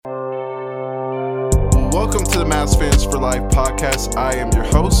Welcome to the Mavs Fans for Life podcast. I am your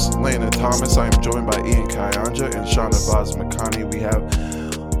host, Landon Thomas. I am joined by Ian Kayanja and Shahnavaz Makani. We have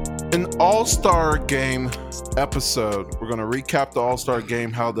an All-Star Game episode. We're going to recap the All-Star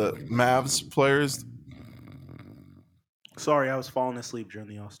Game, how the Mavs players... Sorry, I was falling asleep during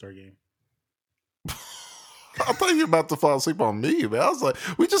the All-Star Game. I thought you were about to fall asleep on me, man. I was like,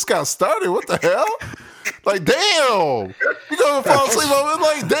 we just got started. What the hell? Like, damn. You going to fall asleep on me?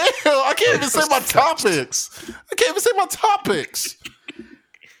 Like, damn. I can't even say my topics.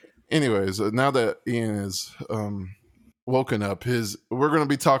 Anyways, now that Ian is woken up, we're going to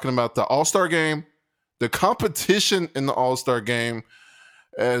be talking about the All-Star Game, the competition in the All-Star Game.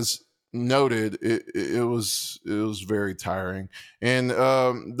 As noted, it was very tiring, and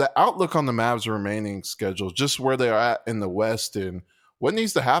the outlook on the Mavs remaining schedule, just where they are at in the West, and what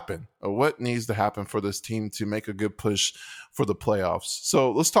needs to happen for this team to make a good push for the playoffs.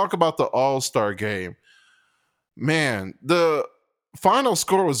 So let's talk about the All-Star Game. Man, the final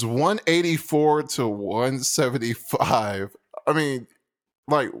score was 184 to 175. I mean,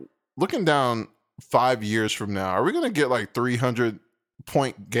 like, looking down 5 years from now, are we going to get like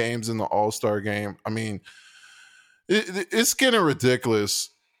 300-point games in the All-Star Game? I mean, it's getting ridiculous.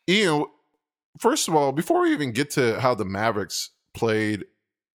 Ian, first of all, before we even get to how the Mavericks played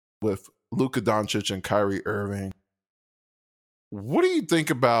with Luka Doncic and Kyrie Irving, what do you think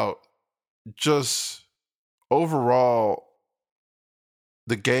about just overall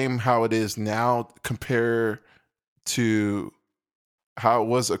the game, how it is now compared to how it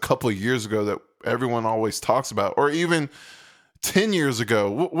was a couple of years ago that everyone always talks about, or even 10 years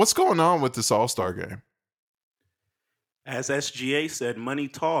ago? What's going on with this All-Star Game? As SGA said, money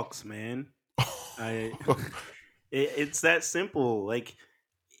talks, man. It's that simple. Like,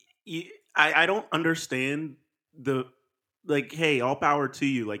 I don't understand hey, all power to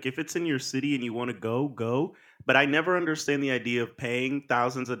you. Like, if it's in your city and you want to go. But I never understand the idea of paying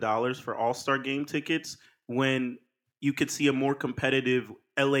thousands of dollars for All-Star Game tickets when you could see a more competitive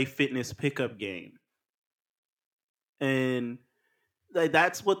LA Fitness pickup game. And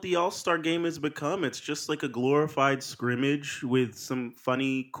that's what the All-Star Game has become. It's just like a glorified scrimmage with some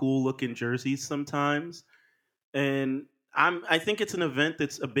funny, cool-looking jerseys sometimes. And I think it's an event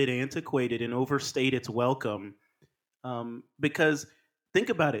that's a bit antiquated and overstayed its welcome. Because think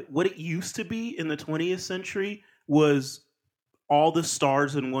about it. What it used to be in the 20th century was all the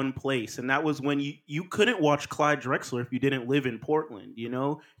stars in one place. And that was when you couldn't watch Clyde Drexler if you didn't live in Portland, you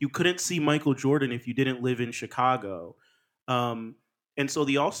know? You couldn't see Michael Jordan if you didn't live in Chicago. And so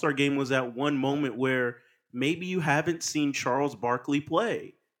the All-Star Game was that one moment where maybe you haven't seen Charles Barkley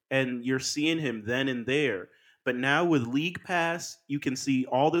play, and you're seeing him then and there. But now with League Pass, you can see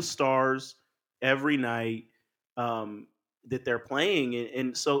all the stars every night that they're playing.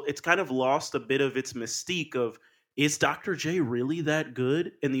 And so it's kind of lost a bit of its mystique of, is Dr. J really that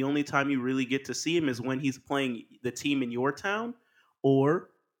good? And the only time you really get to see him is when he's playing the team in your town or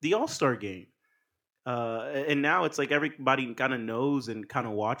the All-Star Game. And now it's like everybody kind of knows and kind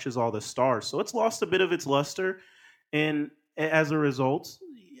of watches all the stars. So it's lost a bit of its luster. And as a result,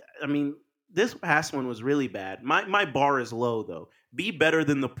 I mean, this past one was really bad. My bar is low, though. Be better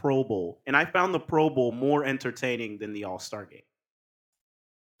than the Pro Bowl. And I found the Pro Bowl more entertaining than the All-Star Game.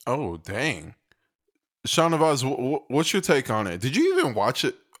 Oh, dang. Shahnavaz, what's your take on it? Did you even watch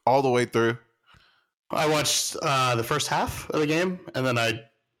it all the way through? I watched the first half of the game, and then I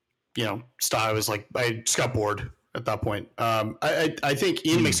just got bored at that point. I think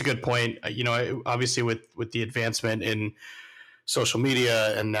Ian makes a good point. Obviously with the advancement in social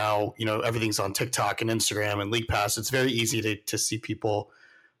media, and now, everything's on TikTok and Instagram and League Pass, it's very easy to see people,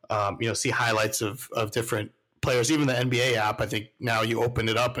 see highlights of different players. Even the NBA app, I think now you open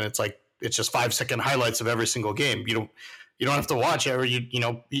it up and it's just 5-second highlights of every single game. You don't have to watch every,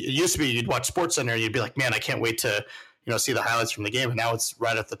 it used to be you'd watch SportsCenter and you'd be like, man, I can't wait to, see the highlights from the game. And now it's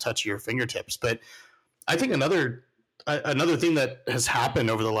right at the touch of your fingertips. But I think another thing that has happened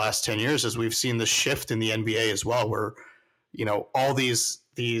over the last 10 years is we've seen the shift in the NBA as well, where, all these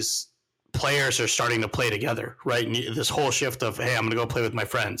players are starting to play together, right? And this whole shift of, hey, I'm going to go play with my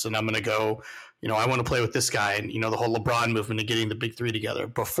friends, and I'm going to go, I want to play with this guy. And, the whole LeBron movement of getting the big three together.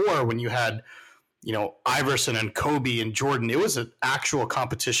 Before, when you had, Iverson and Kobe and Jordan, it was an actual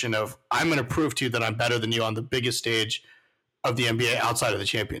competition of, I'm going to prove to you that I'm better than you on the biggest stage of the NBA outside of the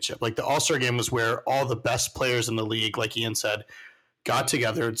championship. Like, the All-Star Game was where all the best players in the league, like Ian said, got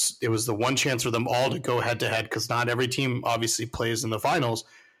together. It was the one chance for them all to go head-to-head, because not every team obviously plays in the finals.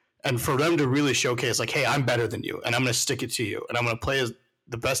 And for them to really showcase, like, hey, I'm better than you, and I'm going to stick it to you, and I'm going to play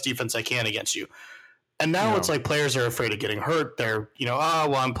the best defense I can against you. And now it's like players are afraid of getting hurt. They're,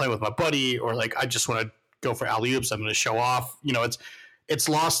 I'm playing with my buddy, or like, I just want to go for alley oops. I'm going to show off. It's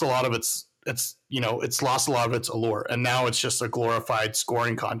lost a lot of its allure, and now it's just a glorified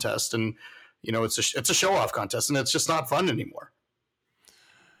scoring contest, and it's a show off contest, and it's just not fun anymore.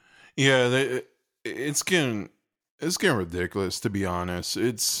 Yeah, it's getting ridiculous, to be honest.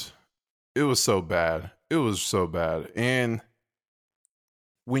 It was so bad. It was so bad. And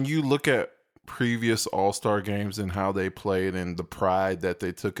when you look at previous All-Star games and how they played and the pride that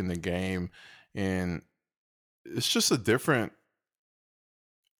they took in the game, and it's just a different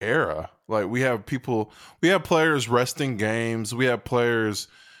era. Like we have players resting games. We have players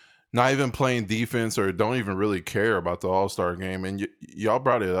not even playing defense or don't even really care about the All-Star game. And y'all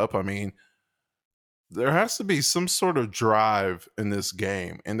brought it up. I mean, there has to be some sort of drive in this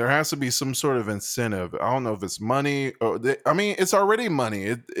game, and there has to be some sort of incentive. I don't know if it's money or it's already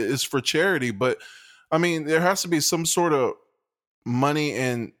money. It's for charity, but I mean, there has to be some sort of money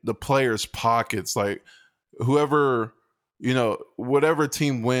in the players' pockets. Like whoever, whatever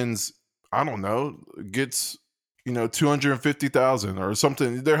team wins, I don't know, gets, 250,000 or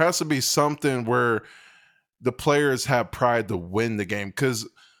something. There has to be something where the players have pride to win the game. Because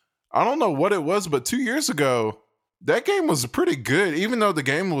I don't know what it was, but 2 years ago, that game was pretty good. Even though the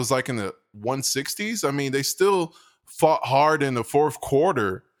game was like in the 160s, I mean, they still fought hard in the fourth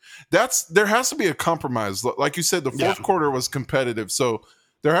quarter. There has to be a compromise. Like you said, the fourth quarter was competitive. So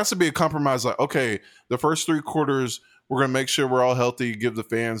there has to be a compromise. Like, okay, the first 3 quarters, we're going to make sure we're all healthy, give the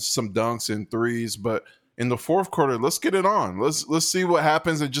fans some dunks and threes. But in the fourth quarter, let's get it on. Let's see what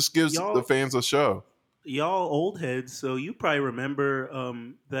happens. It just gives the fans a show. Y'all old heads, so you probably remember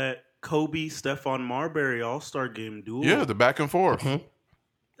that Kobe Stephon Marbury All-Star Game duel. Yeah, the back and forth. Mm-hmm.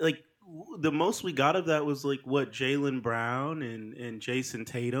 Like the most we got of that was like what, Jaylen Brown and Jason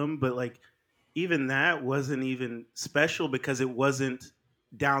Tatum, but like even that wasn't even special because it wasn't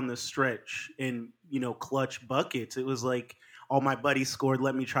down the stretch in clutch buckets. It was like, oh, my buddy scored,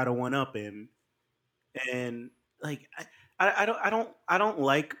 let me try to one up him. And like I don't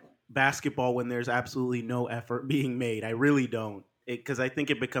like basketball when there's absolutely no effort being made. I really don't, because I think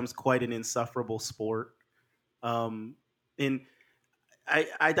it becomes quite an insufferable sport. And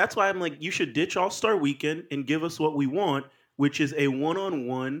I that's why I'm like, you should ditch All-Star Weekend and give us what we want, which is a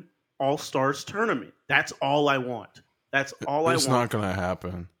one-on-one All-Stars tournament. That's all I want. That's all I want. It's not going to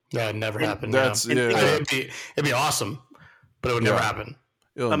happen. Yeah, it never happened. It'd be awesome, but it would never happen.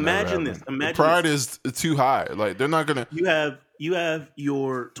 Imagine this. The pride is too high. Like they're not gonna. You have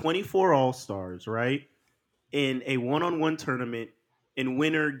your 24 All-Stars, right, in a one-on-one tournament, and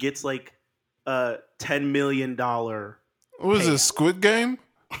winner gets like a $10 million. What was this, Squid Game?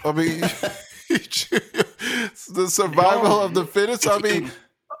 I mean, the survival of the fittest. I mean,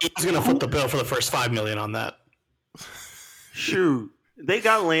 he's gonna foot the bill for the first $5 million on that. Shoot, they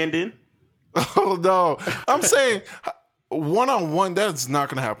got Landon. Oh no, I'm saying. One-on-one, that's not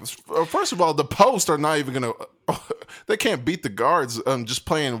going to happen. First of all, the posts are not even going to. They can't beat the guards just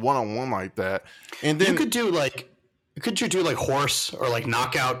playing one-on-one like that. And then could you do like horse or like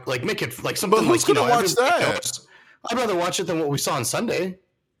knockout, like make it like something. But who's like, going to watch that? I'd rather watch it than what we saw on Sunday.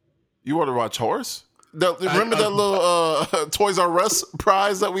 You want to watch horse? Remember that little Toys R Us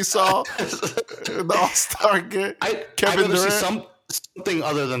prize that we saw in the All-Star game? Kevin Durant. Something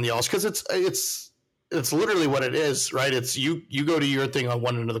other than the All-Star, because it's literally what it is, right? It's you go to your thing on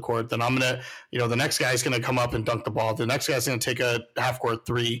one end of the court, then I'm gonna, the next guy's gonna come up and dunk the ball. The next guy's gonna take a half court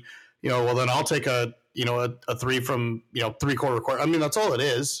three. Well then I'll take a three from 3/4 court. I mean, that's all it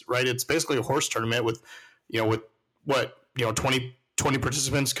is, right? It's basically a horse tournament with what 20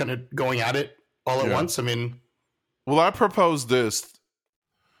 participants kind of going at it all at once. I mean, well, I propose this.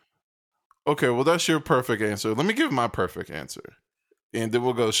 Okay, well that's your perfect answer. Let me give my perfect answer. And then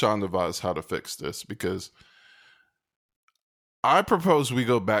we'll go Sean Devise how to fix this, because I propose we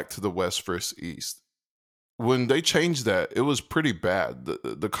go back to the West versus East. When they changed that, it was pretty bad.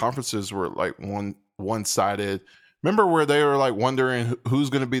 The conferences were like one-sided. Remember where they were like wondering who's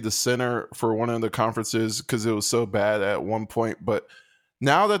going to be the center for one of the conferences because it was so bad at one point. But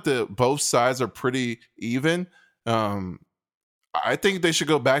now that both sides are pretty even, I think they should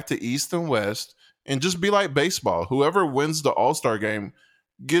go back to East and West. And just be like baseball. Whoever wins the All-Star game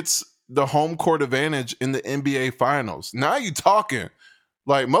gets the home court advantage in the NBA Finals. Now you talking.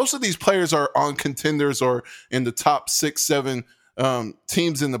 Like most of these players are on contenders or in the top 6, 7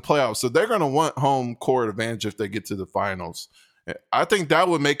 teams in the playoffs. So they're going to want home court advantage if they get to the finals. I think that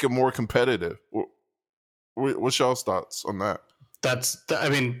would make it more competitive. What's y'all's thoughts on that? That's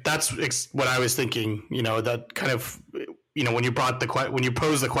what I was thinking. That kind of when you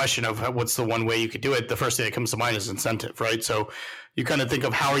pose the question of what's the one way you could do it, the first thing that comes to mind is incentive, right? So you kind of think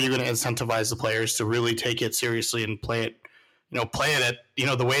of how are you going to incentivize the players to really take it seriously and play it at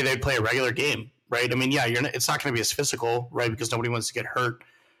the way they play a regular game, right? I mean, yeah, it's not going to be as physical, right? Because nobody wants to get hurt,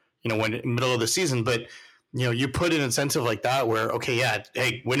 when in the middle of the season, but you put an incentive like that where, okay, yeah,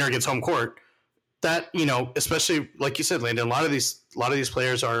 hey, winner gets home court. That, especially like you said, Landon, a lot of these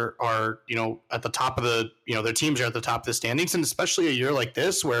players are at the top of the, their teams are at the top of the standings, and especially a year like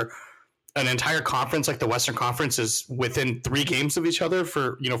this where an entire conference like the Western Conference is within 3 games of each other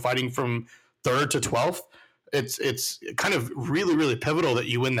for fighting from 3rd to 12th. It's kind of really, really pivotal that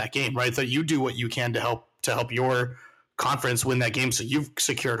you win that game, right? That you do what you can to help your conference win that game, so you've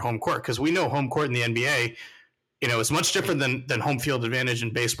secured home court, because we know home court in the NBA. It's much different than home field advantage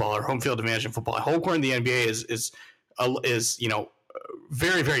in baseball or home field advantage in football. Home court in the NBA is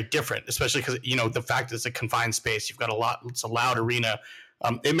very, very different, especially because the fact it's a confined space. You've got it's a loud arena.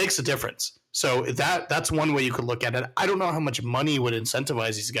 It makes a difference. So that's one way you could look at it. I don't know how much money would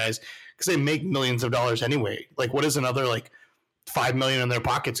incentivize these guys because they make millions of dollars anyway. Like, what is another $5 million in their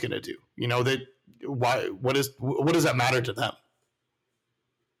pockets going to do? What does that matter to them?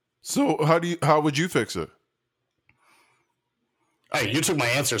 So how would you fix it? You took my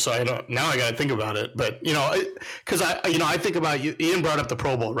answer, so I got to think about it. But because I think about you. Ian brought up the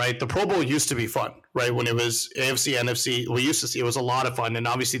Pro Bowl, right? The Pro Bowl used to be fun, right? When it was AFC, NFC, we used to see it was a lot of fun, and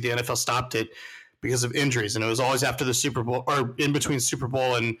obviously the NFL stopped it because of injuries, and it was always after the Super Bowl or in between Super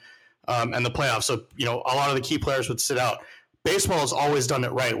Bowl and the playoffs. So a lot of the key players would sit out. Baseball has always done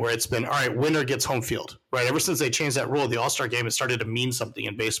it right, where it's been all right. Winner gets home field, right? Ever since they changed that rule, the All-Star game has started to mean something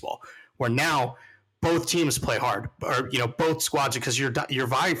in baseball, where now both teams play hard, or both squads, because you're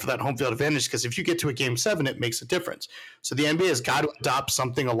vying for that home field advantage. Because if you get to a Game 7, it makes a difference. So the NBA has got to adopt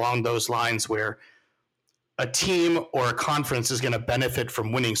something along those lines, where a team or a conference is going to benefit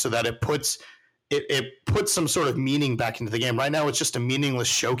from winning, so that it puts some sort of meaning back into the game. Right now, it's just a meaningless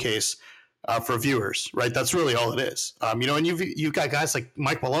showcase for viewers, right? That's really all it is. And you've got guys like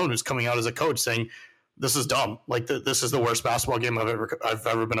Mike Malone who's coming out as a coach saying, "This is dumb. This is the worst basketball game I've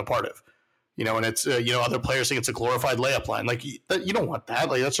ever been a part of." And it's other players think it's a glorified layup line. You don't want that.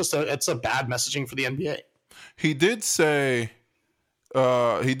 That's just it's a bad messaging for the NBA. He did say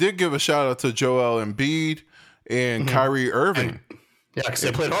he did give a shout out to Joel Embiid and Kyrie Irving. Yeah, because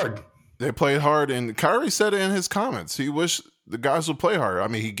they played hard. They played hard, and Kyrie said it in his comments. He wished the guys would play hard. I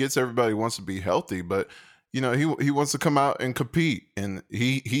mean, he gets everybody wants to be healthy, but he wants to come out and compete, and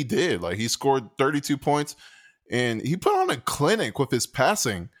he did. He scored 32 points, and he put on a clinic with his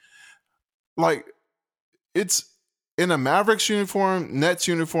passing. It's in a Mavericks uniform, Nets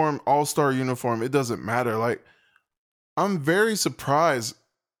uniform, All-Star uniform. It doesn't matter. I'm very surprised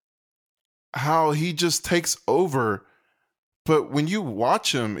how he just takes over. But when you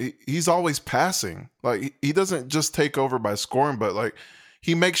watch him, he's always passing. He doesn't just take over by scoring, but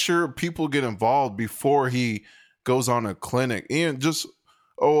he makes sure people get involved before he goes on a clinic. And I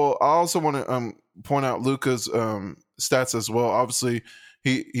also want to point out Luka's stats as well. Obviously,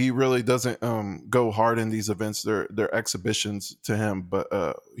 he really doesn't go hard in these events. They're exhibitions to him. But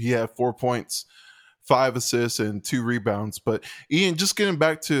he had 4 points, 5 assists, and 2 rebounds. But Ian, just getting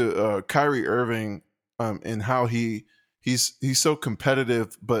back to Kyrie Irving and how he's so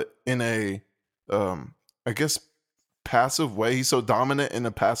competitive, but in a I guess passive way. He's so dominant in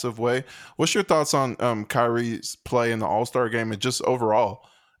a passive way. What's your thoughts on Kyrie's play in the All-Star game and just overall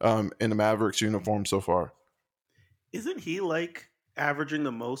in the Mavericks uniform so far? Isn't he averaging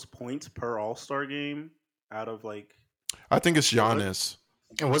the most points per All-Star game out of I think it's Giannis.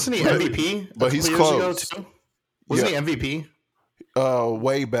 And wasn't he MVP? But he's close. Wasn't he MVP?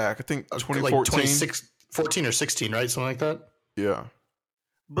 Way back. I think 2014. 14 or 16, right? Something like that. Yeah.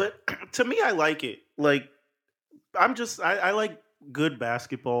 But to me, I like it. I like good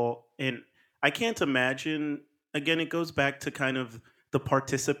basketball, and I can't imagine, again, it goes back to kind of the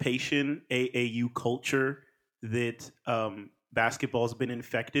participation AAU culture that basketball has been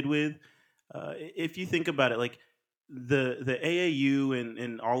infected with. If you think about it, the AAU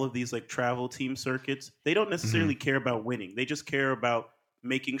and all of these travel team circuits, they don't necessarily care about winning. They just care about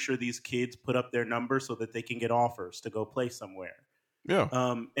making sure these kids put up their numbers so that they can get offers to go play somewhere. Yeah.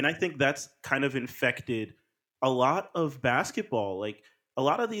 And I think that's kind of infected a lot of basketball. A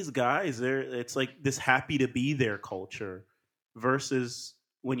lot of these guys, it's this happy to be there culture versus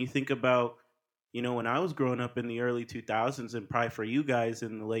when you think about, when I was growing up in the early 2000s and probably for you guys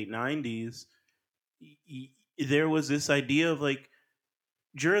in the late 90s, there was this idea of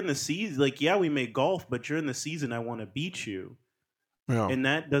during the season, yeah, we may golf, but during the season, I want to beat you. Yeah. And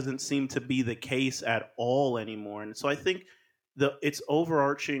that doesn't seem to be the case at all anymore. And so I think it's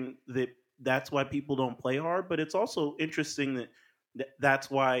overarching that's why people don't play hard, but it's also interesting that that's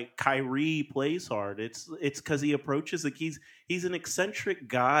why Kyrie plays hard. It's because he approaches like he's an eccentric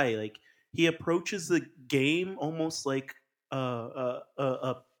guy. Like he approaches the game almost like a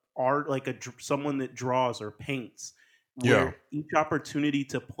art, like someone that draws or paints, Yeah. where each opportunity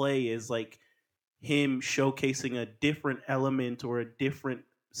to play is like him showcasing a different element or a different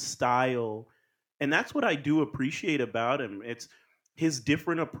style. And that's what I do appreciate about him. It's his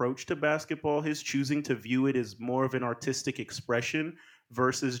different approach to basketball, his choosing to view it as more of an artistic expression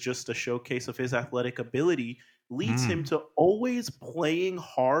versus just a showcase of his athletic ability leads him Mm. to always playing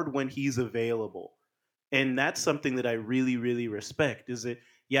hard when he's available. And that's something that I really, really respect. Is it,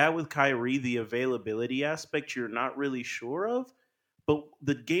 yeah, with Kyrie, the availability aspect you're not really sure of, but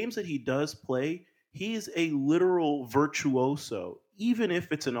the games that he does play, he's a literal virtuoso, even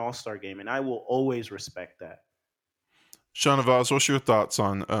if it's an all-star game, and I will always respect that. Shanavaz, what's your thoughts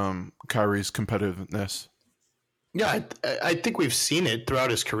on Kyrie's competitiveness? Yeah, I think we've seen it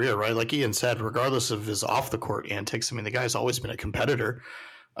throughout his career, right? Like Ian said, regardless of his off the court antics, I mean, the guy's always been a competitor.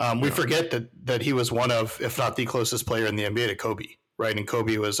 We forget that he was one of, if not the closest player in the NBA to Kobe, right? And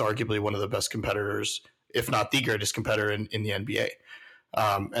Kobe was arguably one of the best competitors, if not the greatest competitor in the NBA.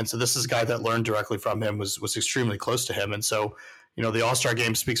 And so this is a guy that learned directly from him, was extremely close to him. And so, the All-Star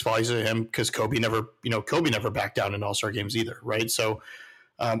game speaks volumes to him because Kobe never backed down in All-Star games either, right? So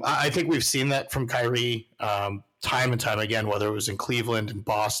I think we've seen that from Kyrie time and time again, whether it was in Cleveland and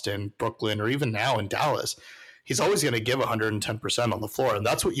Boston, Brooklyn, or even now in Dallas. He's always going to give 110% on the floor, and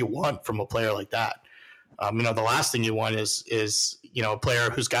that's what you want from a player like that. The last thing you want is a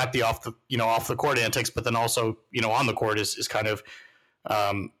player who's got the off the court antics, but then also on the court is kind of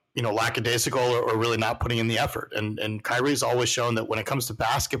lackadaisical or really not putting in the effort. And Kyrie's always shown that when it comes to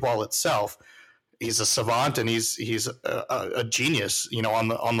basketball itself, he's a savant and he's a genius,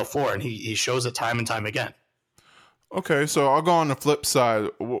 on the floor, and he shows it time and time again. Okay, so I'll go on the flip side.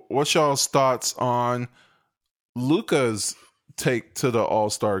 What's y'all's thoughts on Luka's take to the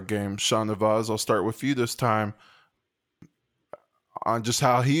All-Star game? Shanavaz, I'll start with you this time on just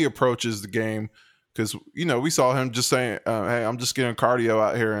how he approaches the game. Because, we saw him just saying, hey, I'm just getting cardio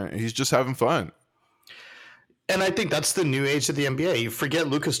out here, and he's just having fun. And I think that's the new age of the NBA. You forget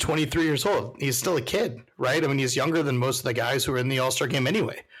Luka's 23 years old. He's still a kid, right? I mean, he's younger than most of the guys who are in the All-Star game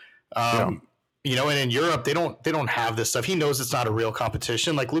anyway. And in Europe, they don't have this stuff. He knows it's not a real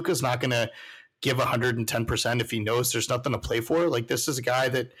competition. Like, Luka's not going to give 110% if he knows there's nothing to play for. Like, this is a guy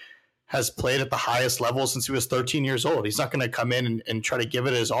that has played at the highest level since he was 13 years old. He's not going to come in and try to give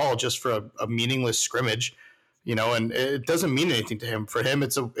it his all just for a meaningless scrimmage, and it doesn't mean anything to him. For him,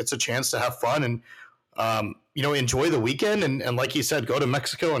 it's a chance to have fun and, enjoy the weekend. And like he said, go to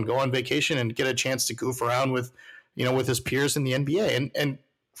Mexico and go on vacation and get a chance to goof around with his peers in the NBA. And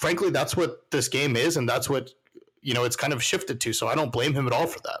frankly, that's what this game is. And that's what, it's kind of shifted to. So I don't blame him at all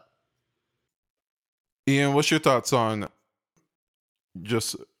for that. Ian, what's your thoughts on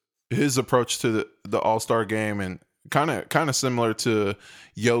just his approach to the All-Star game, and kind of similar to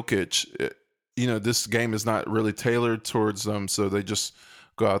Jokic? This game is not really tailored towards them, so they just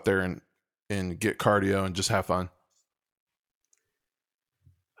go out there and get cardio and just have fun.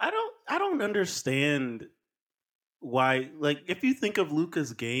 I don't understand why. Like, if you think of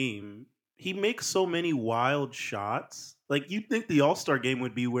Luka's game, he makes so many wild shots. Like, you'd think the All-Star game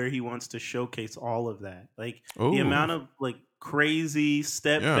would be where he wants to showcase all of that. Like, the amount of like crazy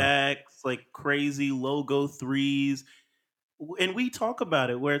step backs, like crazy logo threes. And we talk about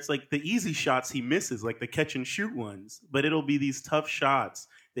it where it's like the easy shots he misses, like the catch and shoot ones, but it'll be these tough shots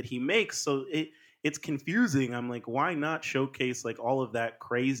that he makes. So it's confusing. I'm like, why not showcase like all of that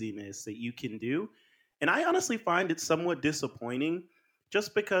craziness that you can do? And I honestly find it somewhat disappointing,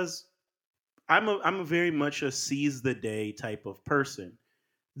 just because I'm a very much a seize the day type of person.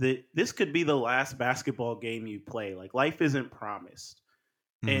 That this could be the last basketball game you play. Like, life isn't promised.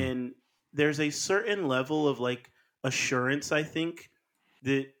 And there's a certain level of like assurance, I think,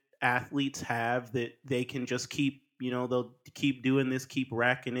 that athletes have, that they can just keep, they'll keep doing this, keep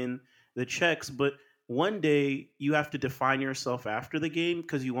racking in the checks. But one day you have to define yourself after the game,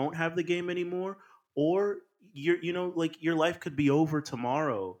 because you won't have the game anymore, or like your life could be over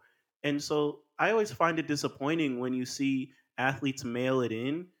tomorrow. And so I always find it disappointing when you see athletes mail it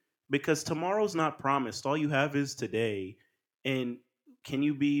in, because tomorrow's not promised. All you have is today. And can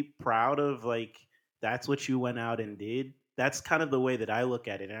you be proud of like that's what you went out and did? That's kind of the way that I look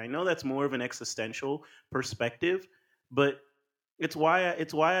at it. And I know that's more of an existential perspective, but it's why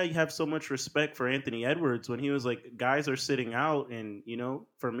I have so much respect for Anthony Edwards when he was like, guys are sitting out, and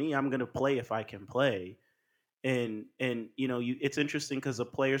for me, I'm gonna play if I can play. And it's interesting because the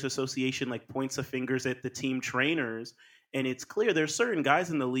Players Association like points the fingers at the team trainers, and it's clear there's certain guys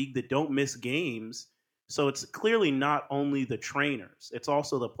in the league that don't miss games. So it's clearly not only the trainers; it's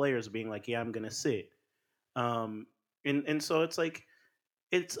also the players being like, "Yeah, I'm gonna sit." Um, and so it's like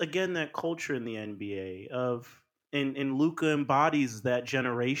it's again that culture in the NBA of and Luca embodies that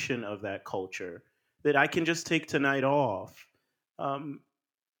generation of that culture that I can just take tonight off. Um,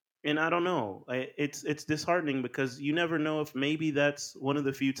 and I don't know, it's disheartening because you never know if maybe that's one of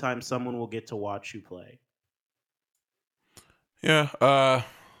the few times someone will get to watch you play. Yeah.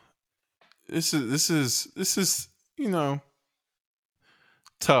 This is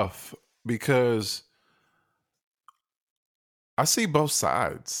tough because I see both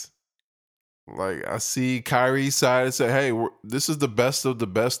sides. Like I see Kyrie's side and say, "Hey, this is the best of the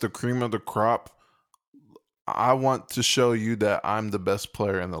best, the cream of the crop. I want to show you that I'm the best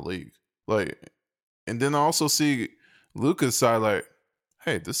player in the league." Like, and then I also see Luca's side, like,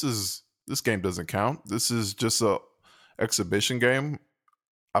 "Hey, this game doesn't count. This is just a exhibition game.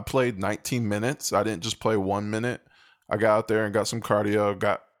 I played 19 minutes. I didn't just play 1 minute. I got out there and got some cardio,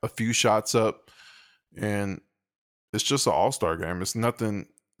 got a few shots up, and it's just an all-star game. It's nothing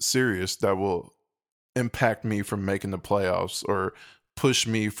serious that will impact me from making the playoffs or push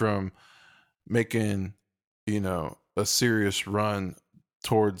me from making, a serious run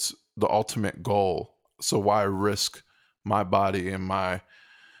towards the ultimate goal. So why risk my body and my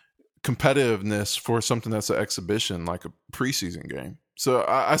competitiveness for something that's an exhibition like a preseason game?" So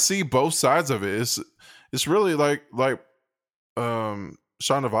I see both sides of it. It's really like Sean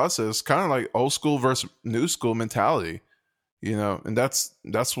Devos says, kind of like old school versus new school mentality, and that's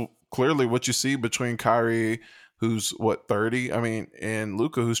clearly what you see between Kyrie, who's what 30, I mean, and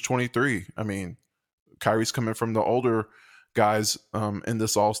Luka, who's 23. I mean, Kyrie's coming from the older guys in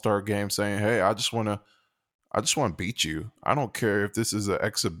this All-Star game, saying, "Hey, I just want to beat you. I don't care if this is an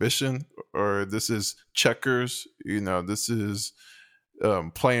exhibition or this is checkers. This is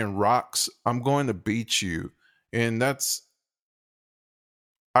playing rocks. I'm going to beat you," and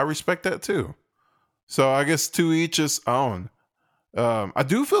I respect that too. So I guess to each his own. I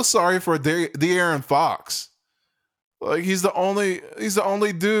do feel sorry for De'Aaron Fox. Like he's the only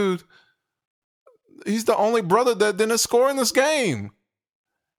dude. He's the only brother that didn't score in this game,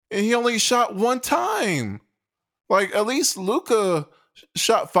 and he only shot one time. Like at least Luka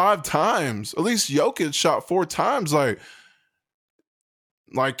shot 5 times. At least Jokic shot 4 times. Like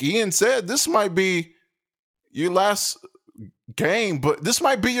Ian said, this might be your last game, but this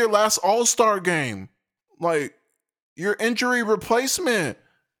might be your last All-Star game. Like your injury replacement.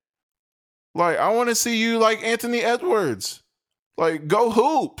 Like I want to see you like Anthony Edwards. Like go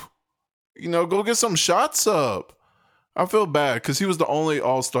hoop. Go get some shots up. I feel bad because he was the only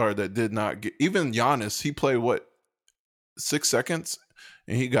All-Star that did not get. Even Giannis, he played 6 seconds,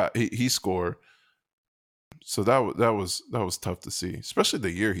 and he scored. So that was tough to see, especially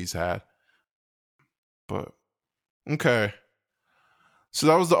the year he's had. But okay, so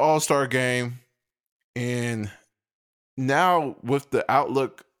that was the All-Star game, and now with the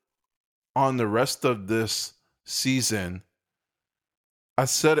outlook on the rest of this season, I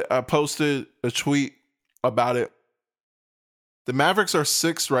posted a tweet about it. The Mavericks are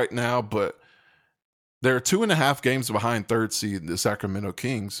 6 right now, but they're 2.5 games behind third seed, the Sacramento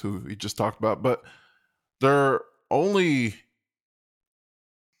Kings, who we just talked about. But they're only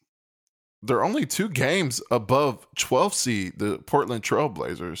 2 games above 12th seed, the Portland Trail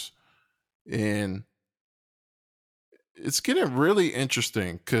Blazers. And it's getting really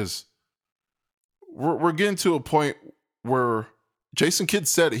interesting because we're getting to a point where Jason Kidd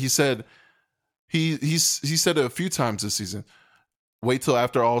said it. He said he said it a few times this season. Wait till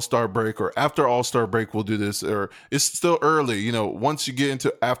after All-Star break, or after All-Star break we'll do this, or it's still early. Once you get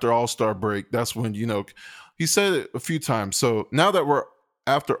into after All-Star break, that's when he said it a few times. So now that we're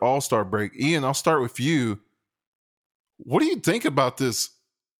after All-Star break, Ian, I'll start with you. What do you think about this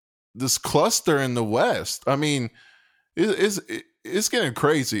cluster in the West? I mean, it's getting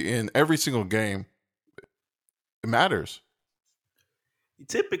crazy in every single game. It matters.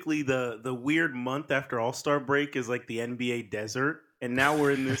 Typically, the weird month after All-Star break is like the NBA desert, and now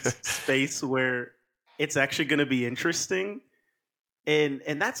we're in this space where it's actually going to be interesting, and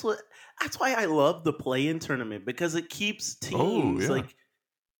that's why I love the play-in tournament, because it keeps teams like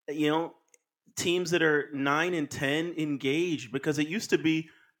teams that are 9 and 10 engaged, because it used to be,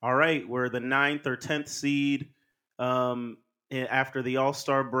 all right, we're the 9th or 10th seed. After the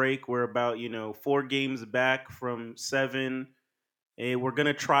All-Star break, we're about 4 games back from 7. hey, we're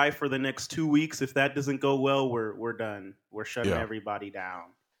gonna try for the next 2 weeks. If that doesn't go well, we're done. We're shutting Yeah. everybody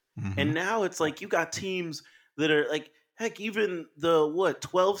down. Mm-hmm. And now it's like you got teams that are like, heck, even the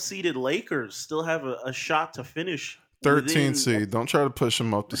 12 seeded Lakers still have a shot to finish 13 seed. Don't try to push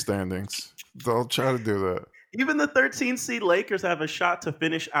them up the standings. Don't try to do that. Even the 13 seed Lakers have a shot to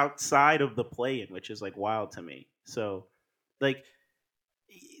finish outside of the play-in, which is like wild to me. So, like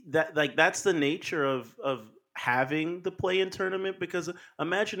that's the nature of having the play-in tournament. Because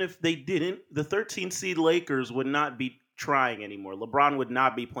imagine if they didn't, the 13 seed Lakers would not be trying anymore. LeBron would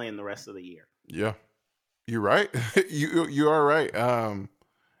not be playing the rest of the year. Yeah, you're right. you are right.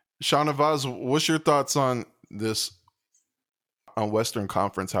 Sean Vaz, what's your thoughts on this, on Western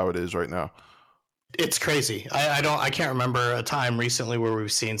Conference, how it is right now? It's crazy. I can't remember a time recently where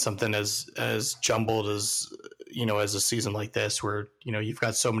we've seen something as jumbled as, as a season like this, where, you've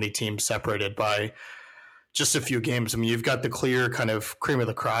got so many teams separated by just a few games. I mean, you've got the clear kind of cream of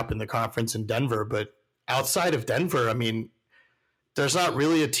the crop in the conference in Denver, but outside of Denver, I mean, there's not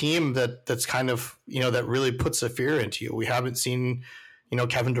really a team that's kind of, that really puts a fear into you. We haven't seen,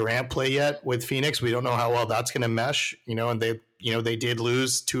 Kevin Durant play yet with Phoenix. We don't know how well that's going to mesh, and they did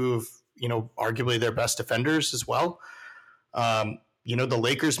lose two of, arguably their best defenders as well. The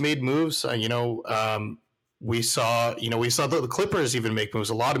Lakers made moves, we saw the Clippers even make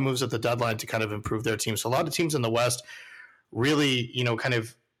moves, a lot of moves at the deadline to kind of improve their team. So a lot of teams in the West really, kind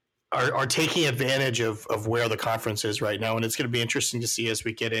of are taking advantage of where the conference is right now. And it's going to be interesting to see as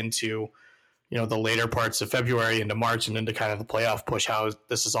we get into, the later parts of February into March and into kind of the playoff push, how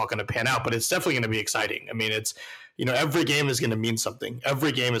this is all going to pan out. But it's definitely going to be exciting. I mean, it's, every game is going to mean something.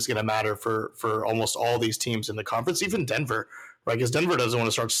 Every game is going to matter for almost all these teams in the conference, even Denver, right? Because Denver doesn't want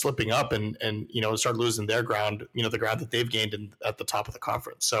to start slipping up and start losing their ground, the ground that they've gained at the top of the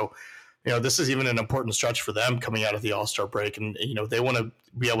conference. So, this is even an important stretch for them coming out of the All-Star break. And, they want to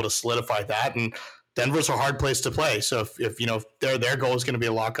be able to solidify that. And Denver's a hard place to play. So if their goal is going to be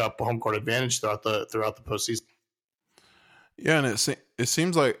a lock-up home court advantage throughout the postseason. Yeah, and it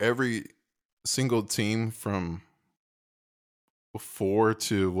seems like every single team from 4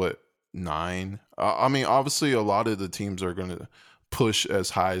 to 9. I mean, obviously, a lot of the teams are going to push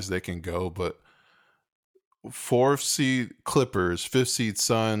as high as they can go, but 4th seed Clippers, 5th seed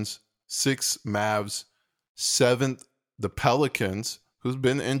Suns, 6th Mavs, 7th the Pelicans, who's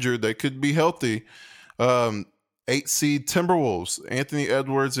been injured. They could be healthy. 8th seed Timberwolves, Anthony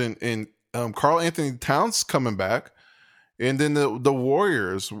Edwards and Karl Anthony Towns coming back. And then the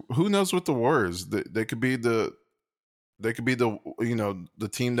Warriors. Who knows what the Warriors? They could be the the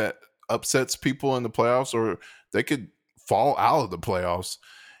team that upsets people in the playoffs, or they could fall out of the playoffs.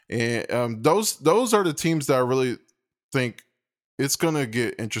 And those are the teams that I really think it's going to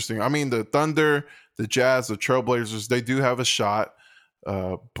get interesting. I mean, the Thunder, the Jazz, the Trailblazers, they do have a shot,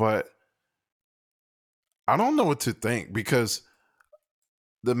 but I don't know what to think, because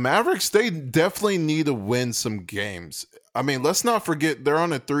the Mavericks, they definitely need to win some games. I mean, let's not forget they're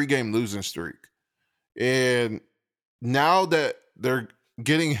on a 3-game losing streak. And now that they're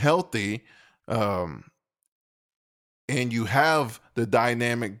getting healthy, and you have the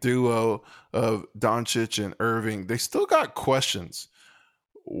dynamic duo of Doncic and Irving, they still got questions.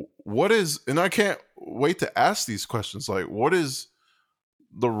 And I can't wait to ask these questions. Like, what is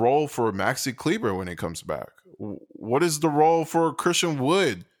the role for Maxi Kleber when he comes back? What is the role for Christian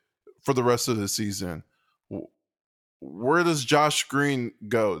Wood for the rest of the season? Where does Josh Green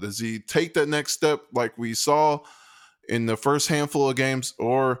go? Does he take that next step like we saw in the first handful of games,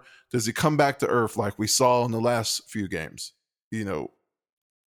 or does he come back to earth like we saw in the last few games?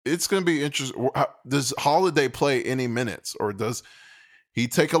 It's going to be interesting. Does Holiday play any minutes, or does he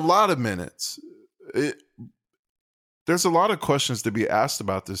take a lot of minutes? There's a lot of questions to be asked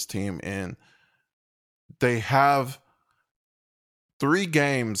about this team, and they have 3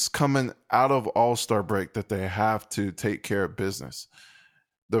 games coming out of All-Star break that they have to take care of business.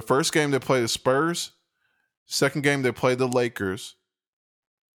 The first game they play the Spurs. Second game they play the Lakers.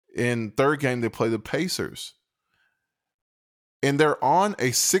 In third game they play the Pacers. And they're on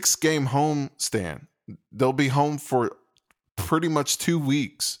a 6-game home stand. They'll be home for pretty much 2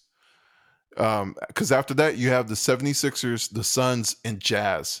 weeks. Because after that, you have the 76ers, the Suns, and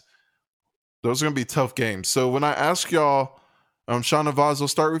Jazz. Those are going to be tough games. So when I ask y'all, Sean Vaz, I'll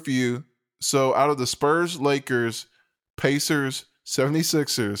start with you. So out of the Spurs, Lakers, Pacers,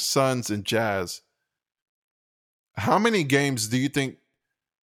 76ers, Suns, and Jazz, how many games do you think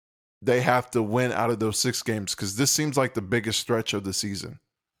they have to win out of those 6 games? Because this seems like the biggest stretch of the season.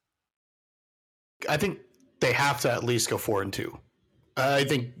 I think they have to at least go 4-2. I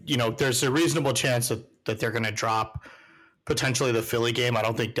think, there's a reasonable chance that they're going to drop potentially the Philly game. I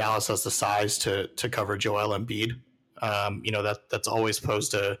don't think Dallas has the size to cover Joel Embiid. That's always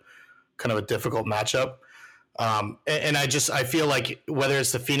posed a kind of a difficult matchup. And I feel like whether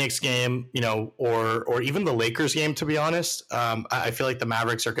it's the Phoenix game, or even the Lakers game, to be honest, I feel like the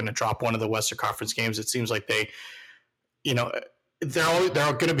Mavericks are going to drop one of the Western Conference games. It seems like they're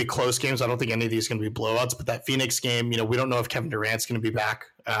going to be close games. I don't think any of these are going to be blowouts, but that Phoenix game, we don't know if Kevin Durant's going to be back.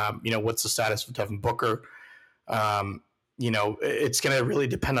 What's the status of Devin Booker? It's going to really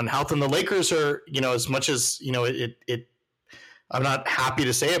depend on health. And the Lakers are, as much as, I'm not happy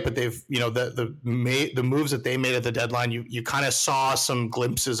to say it, but they've, the moves that they made at the deadline, you kind of saw some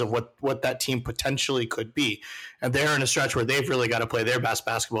glimpses of what that team potentially could be. And they're in a stretch where they've really got to play their best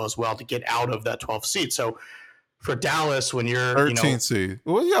basketball as well to get out of that 12th seed. So for Dallas, when you're 13th seed,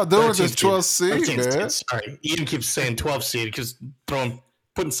 what y'all doing with this 12th seed, man? Sorry, Ian keeps saying 12th seed because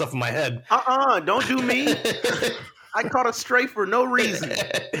putting stuff in my head. Don't do me. I caught a stray for no reason.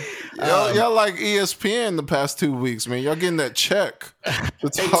 Y'all like ESPN the past 2 weeks, man. Y'all getting that check.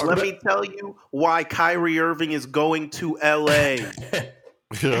 Let me tell you why Kyrie Irving is going to LA.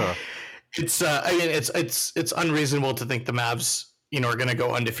 Yeah. It's unreasonable to think the Mavs, are going to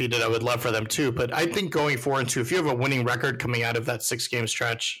go undefeated. I would love for them too, but I think going 4-2, if you have a winning record coming out of that 6-game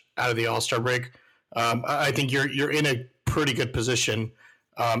stretch out of the All-Star break, I think you're in a pretty good position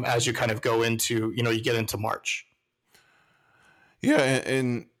as you kind of go into, you get into March. Yeah,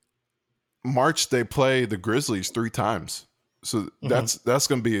 in March they play the Grizzlies 3 times, so that's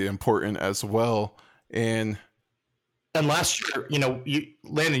going to be important as well. And last year,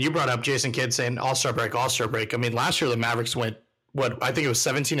 Landon, you brought up Jason Kidd saying All-Star break. I mean, last year the Mavericks went I think it was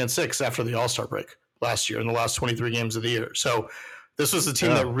 17-6 after the All-Star break last year in the last 23 games of the year. So this was the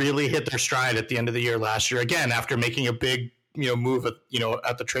team that really hit their stride at the end of the year last year. Again, after making a big move at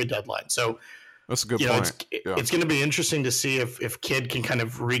the trade deadline. So. That's a good point. It's going to be interesting to see if Kidd can kind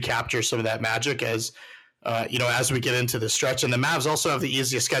of recapture some of that magic as we get into the stretch. And the Mavs also have the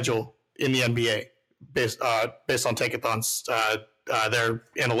easiest schedule in the NBA based on Tankathon's their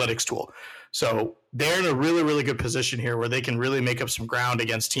analytics tool. So they're in a really, really good position here where they can really make up some ground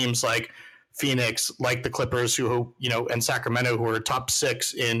against teams like Phoenix, like the Clippers, who and Sacramento, who are top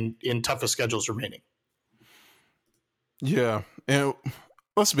 6 in toughest schedules remaining. Yeah, and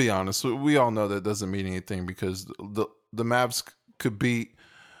let's be honest. We all know that doesn't mean anything because the Mavs could beat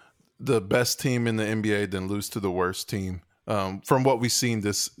the best team in the NBA, then lose to the worst team from what we've seen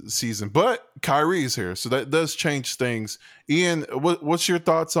this season. But Kyrie's here, so that does change things. Ian, what's your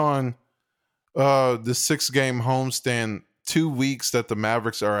thoughts on the 6-game homestand, 2 weeks that the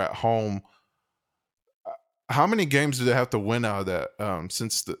Mavericks are at home? How many games do they have to win out of that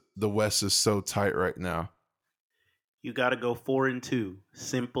since the West is so tight right now? You got to go 4-2.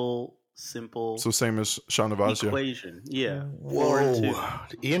 Simple. So same as Sean Navajo. Equation. Yeah. Whoa. 4-2.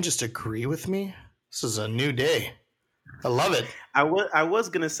 Did Ian just agree with me? This is a new day. I love it. I was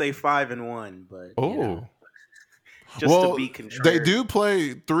going to say 5-1, but just to be contrarian. They do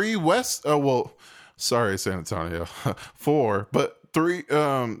play 3 West. Sorry, San Antonio. 4, but 3.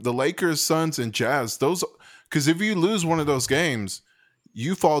 The Lakers, Suns, and Jazz. Those, because if you lose one of those games,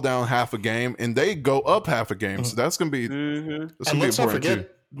 you fall down half a game, and they go up half a game. So that's going to be. And let's not forget,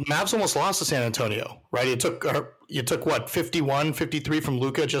 Mavs almost lost to San Antonio, right? It took what 51, 53 from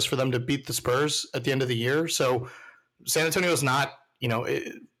Luka just for them to beat the Spurs at the end of the year. So San Antonio is not,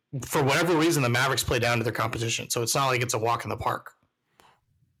 for whatever reason, the Mavericks play down to their competition. So it's not like it's a walk in the park.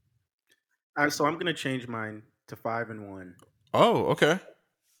 So I'm going to change mine to 5-1. Oh, okay.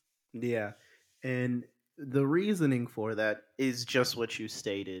 Yeah, and the reasoning for that is just what you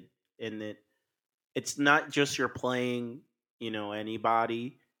stated, in that it's not just you're playing,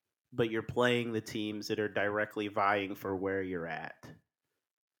 anybody, but you're playing the teams that are directly vying for where you're at.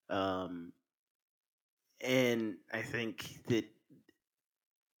 And I think that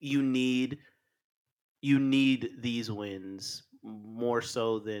you need these wins more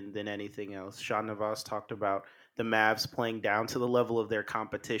so than anything else. Sean Navas talked about the Mavs playing down to the level of their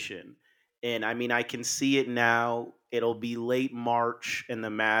competition. And I mean, I can see it now. It'll be late March and the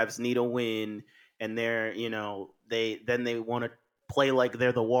Mavs need a win. And they're, they want to play like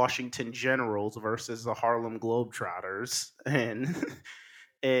they're the Washington Generals versus the Harlem Globetrotters.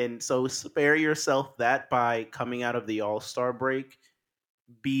 And so spare yourself that by coming out of the All-Star break,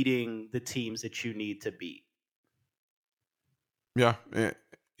 beating the teams that you need to beat. Yeah,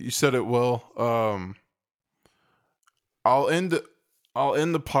 you said it well. I'll end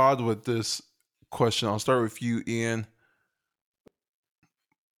the pod with this question. I'll start with you, Ian.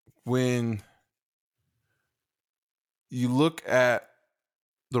 When you look at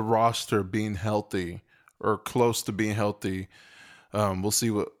the roster being healthy or close to being healthy. We'll see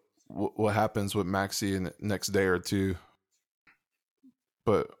what happens with Maxey in the next day or two.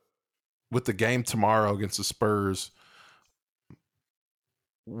 But with the game tomorrow against the Spurs,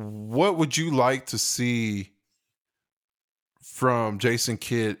 what would you like to see from Jason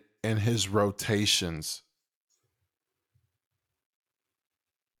Kidd and his rotations?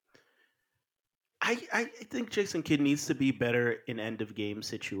 I think Jason Kidd needs to be better in end of game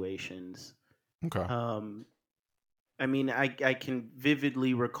situations. Okay. I mean, I can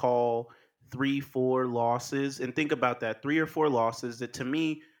vividly recall 3-4 losses, and think about that, 3 or 4 losses that to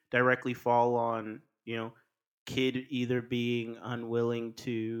me directly fall on, Kidd either being unwilling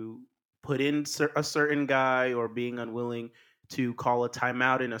to put in a certain guy or being unwilling to call a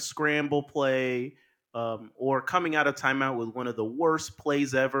timeout in a scramble play, or coming out of timeout with one of the worst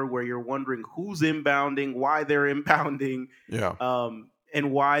plays ever where you're wondering who's inbounding, why they're inbounding, Yeah.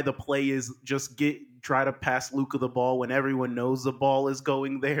 and why the play is just try to pass Luka the ball when everyone knows the ball is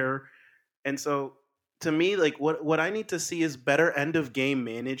going there. And so to me, like what I need to see is better end of game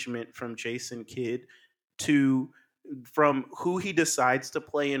management from Jason Kidd from who he decides to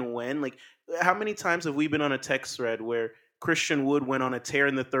play and when. Like, how many times have we been on a text thread where Christian Wood went on a tear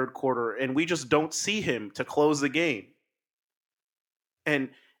in the third quarter and we just don't see him to close the game? And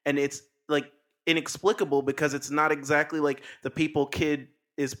it's like inexplicable because it's not exactly like the people Kidd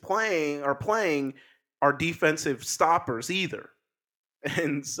is playing are defensive stoppers either.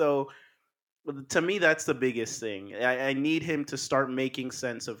 And so to me, that's the biggest thing. I need him to start making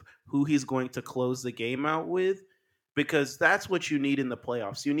sense of who he's going to close the game out with, because that's what you need in the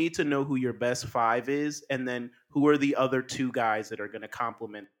playoffs. You need to know who your best 5 is, and then who are the other 2 guys that are going to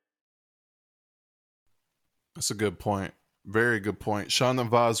complement. That's a good point. Very good point. Sean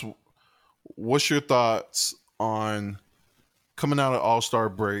Navaz, what's your thoughts on coming out of All-Star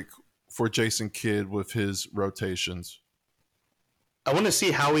break for Jason Kidd with his rotations? I want to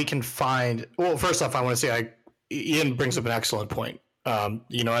see how we can find. Well, first off, I want to say Ian brings up an excellent point.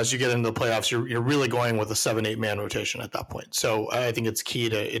 As you get into the playoffs, you're really going with a 7-8 man rotation at that point. So I think it's key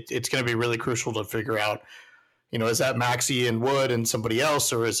to it's going to be really crucial to figure out. Is that Maxey and Wood and somebody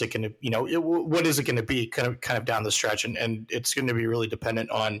else, or is it going to what is it going to be kind of down the stretch, and it's going to be really dependent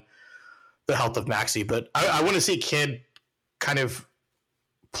on the health of Maxey. But I want to see Kidd kind of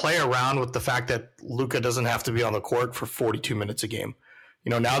play around with the fact that Luka doesn't have to be on the court for 42 minutes a game.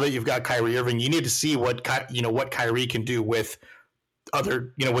 Now that you've got Kyrie Irving, you need to see what Kyrie can do with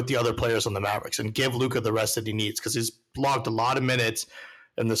with the other players on the Mavericks, and give Luka the rest that he needs, because he's logged a lot of minutes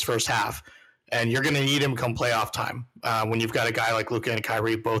in this first half, and you're going to need him come playoff time when you've got a guy like Luka and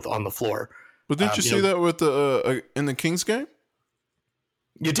Kyrie both on the floor. But didn't you see that with the in the Kings game?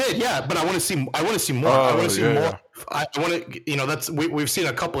 You did, yeah, but I want to see more. I want to see more. Yeah. I want to, that's we've seen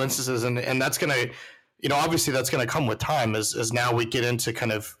a couple instances, and that's going to, obviously that's going to come with time as now we get into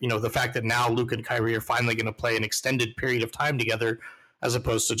kind of, the fact that now Luka and Kyrie are finally going to play an extended period of time together, as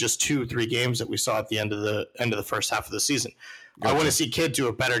opposed to just 2-3 games that we saw at the end of the first half of the season. Gotcha. I want to see Kidd do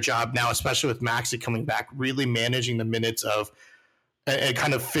a better job now, especially with Maxey coming back, really managing the minutes of and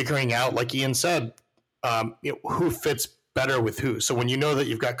kind of figuring out, like Ian said, who fits better with who. So when you know that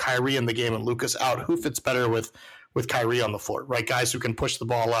you've got Kyrie in the game and Luka's out, who fits better with Kyrie on the floor, right? Guys who can push the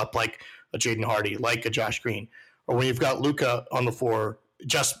ball up, like a Jaden Hardy, like a Josh Green. Or when you've got Luka on the floor,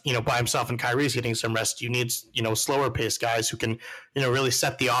 just, by himself and Kyrie's getting some rest, you need, slower paced guys who can, really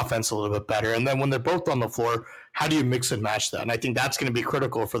set the offense a little bit better. And then when they're both on the floor, how do you mix and match that? And I think that's going to be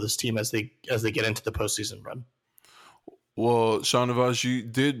critical for this team as they get into the postseason run. Well, Sean Navaz, you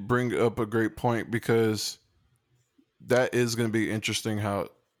did bring up a great point, because that is going to be interesting how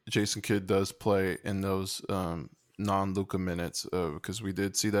Jason Kidd does play in those non-Luka minutes, because we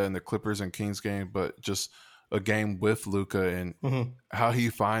did see that in the Clippers and Kings game, but just a game with Luka and how he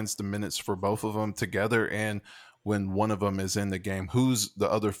finds the minutes for both of them together, and when one of them is in the game, who's the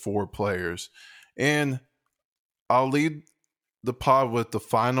other 4 players. And I'll lead the pod with the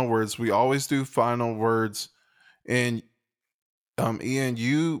final words. We always do final words. And Ian,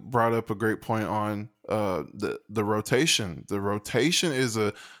 you brought up a great point on the rotation. The rotation is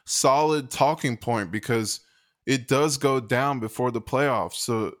a solid talking point, because it does go down before the playoffs,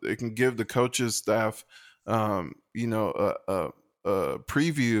 so it can give the coaches staff a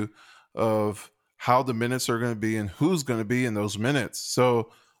preview of how the minutes are going to be and who's going to be in those minutes.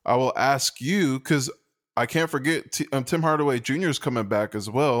 So I will ask you, because I can't forget Tim Hardaway Jr. is coming back as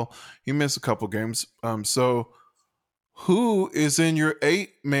well. He missed a couple games. So who is in your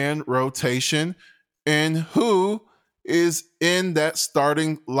 8-man rotation, and who is in that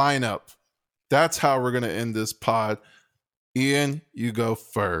starting lineup? That's how we're going to end this pod. Ian, you go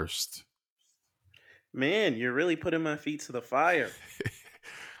first. Man, you're really putting my feet to the fire.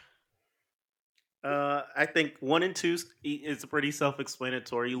 I think 1 and 2 is pretty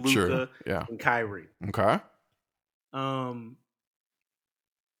self-explanatory. Sure. Luka Yeah. and Kyrie. Okay. Then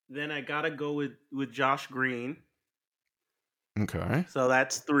I gotta go with Josh Green. Okay. So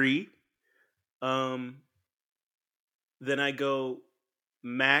that's 3. Then I go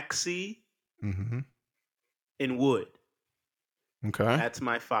Maxey Mm-hmm. and Wood. Okay. That's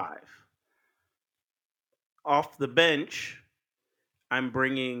my 5. Off the bench, I'm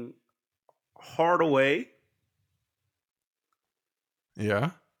bringing Hardaway.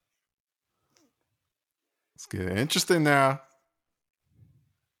 Yeah. It's getting interesting now.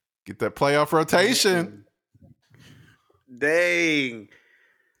 Get that playoff rotation. Dang.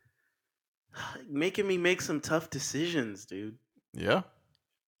 Making me make some tough decisions, dude. Yeah.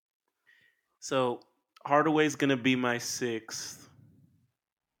 So Hardaway's going to be my 6th.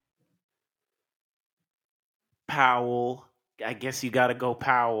 Powell. I guess you got to go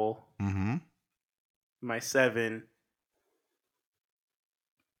Powell. Mm-hmm. My 7.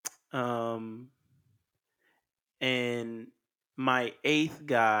 And my 8th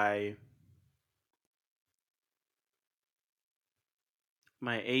guy.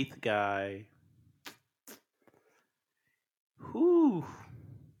 Whew.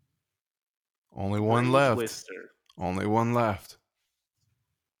 Only one Brain left. twister. Only one left.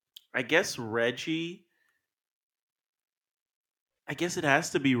 I guess Reggie. I guess it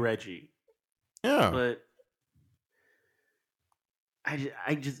has to be Reggie. Yeah. But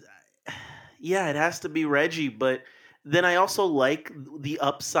I just yeah, it has to be Reggie, but then I also like the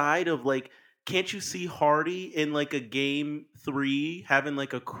upside of like, can't you see Hardy in like a game 3 having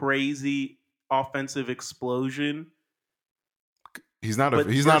like a crazy offensive explosion? He's not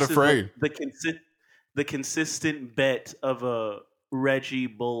versus afraid. The consistent bet of a Reggie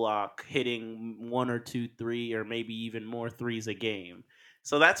Bullock hitting 1 or 2 3 or maybe even more threes a game.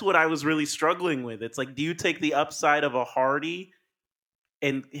 So that's what I was really struggling with. It's like, do you take the upside of a Hardy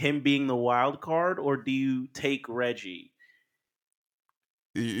and him being the wild card, or do you take Reggie?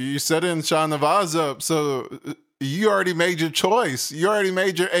 You set in Sean Navaz up, so you already made your choice. You already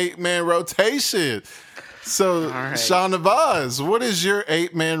made your 8-man rotation. So, right. Sean Navaz, what is your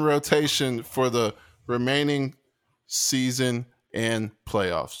 8-man rotation for the remaining season and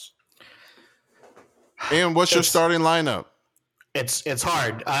playoffs? And what's your starting lineup? It's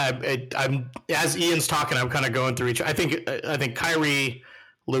hard. I'm as Ian's talking, I'm kind of going through each. I think Kyrie,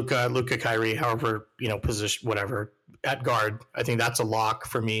 Luka, Kyrie, however position, whatever at guard. I think that's a lock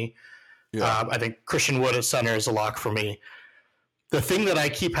for me. Yeah. I think Christian Wood at center is a lock for me. The thing that I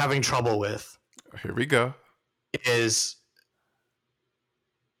keep having trouble with, here we go, is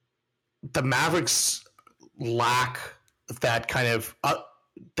the Mavericks lack that kind of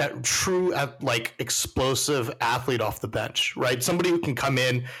that true like explosive athlete off the bench, right? Somebody who can come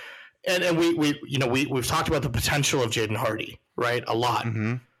in and we've talked about the potential of Jaden Hardy, right? A lot.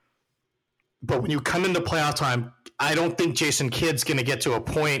 Mm-hmm. But when you come into playoff time, I don't think Jason Kidd's going to get to a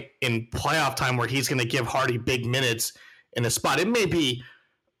point in playoff time where he's going to give Hardy big minutes in a spot. It may be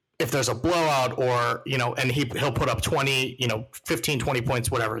if there's a blowout or, and he'll put up 20, 15, 20 points,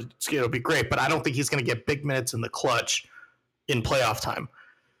 whatever. It'll be great. But I don't think he's going to get big minutes in the clutch in playoff time.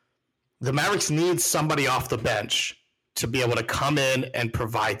 The Mavericks need somebody off the bench to be able to come in and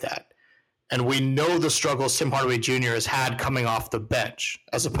provide that. And we know the struggles Tim Hardaway Jr. has had coming off the bench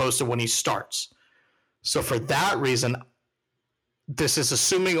as opposed to when he starts. So for that reason, this is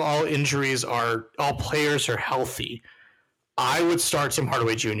assuming all players are healthy. I would start Tim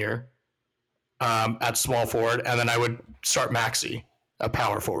Hardaway Jr. At small forward, and then I would start Maxey at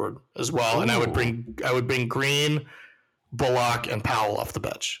power forward as well. Ooh. And I would bring Green, Bullock, and Powell off the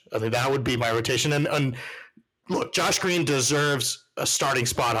bench. I think that would be my rotation. And look, Josh Green deserves a starting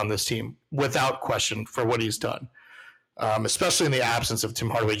spot on this team without question for what he's done, especially in the absence of Tim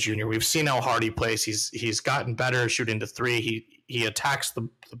Hardaway Jr. We've seen how hard he plays. He's gotten better shooting to 3. He attacks the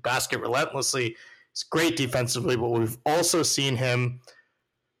basket relentlessly. He's great defensively, but we've also seen him,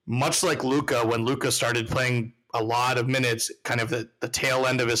 much like Luka, when Luka started playing a lot of minutes, kind of the tail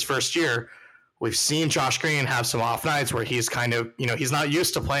end of his first year. We've seen Josh Green have some off nights where he's kind of, he's not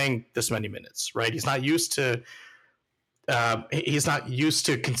used to playing this many minutes, right? He's not used to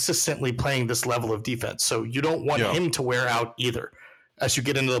consistently playing this level of defense. So you don't want him to wear out either as you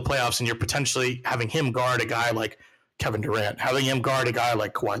get into the playoffs, and you're potentially having him guard a guy like Kevin Durant, having him guard a guy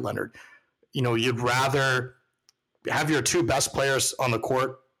like Kawhi Leonard. You'd rather have your 2 best players on the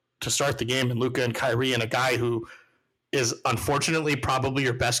court to start the game, and Luka and Kyrie, and a guy who is unfortunately probably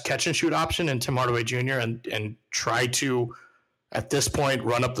your best catch and shoot option in Tim Hardaway Jr. and try to at this point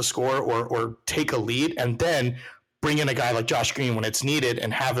run up the score or take a lead, and then bring in a guy like Josh Green when it's needed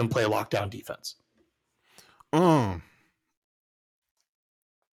and have him play lockdown defense? I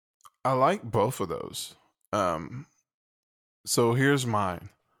like both of those. So here's mine.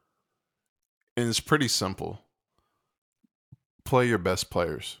 And it's pretty simple. Play your best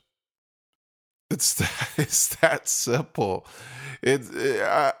players. It's that simple.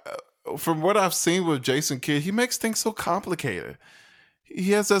 From what I've seen with Jason Kidd, he makes things so complicated.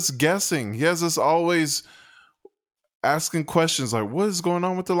 He has us guessing. He has us always asking questions like, what is going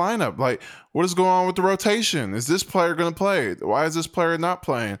on with the lineup? Like, what is going on with the rotation? Is this player going to play? Why is this player not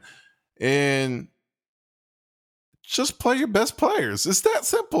playing? And just play your best players. It's that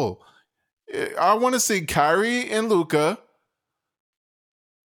simple. I want to see Kyrie and Luka.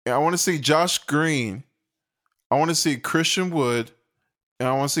 I want to see Josh Green. I want to see Christian Wood. And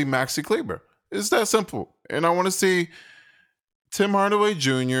I want to see Maxi Kleber. It's that simple. And I want to see Tim Hardaway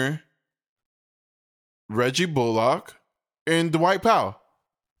Jr., Reggie Bullock, and Dwight Powell.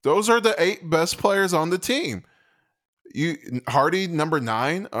 Those are the 8 best players on the team. Hardy, number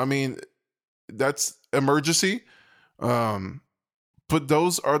 9. I mean, that's emergency. But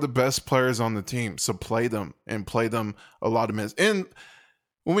those are the best players on the team. So play them and play them a lot of minutes. And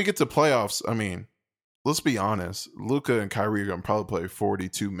when we get to playoffs, I mean, let's be honest, Luka and Kyrie are going to probably play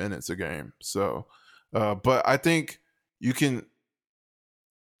 42 minutes a game. So, but I think you can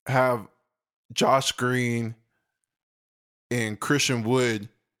have Josh Green and Christian Wood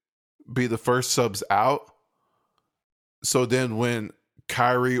be the first subs out. So then when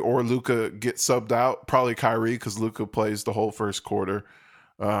Kyrie or Luka get subbed out, probably Kyrie because Luka plays the whole first quarter,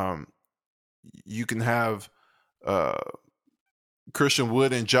 you can have Christian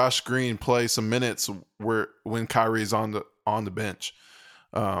Wood and Josh Green play some minutes when Kyrie's on the bench.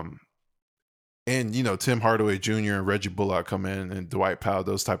 And, Tim Hardaway Jr. and Reggie Bullock come in, and Dwight Powell,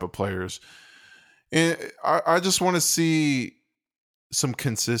 those type of players. And I just want to see some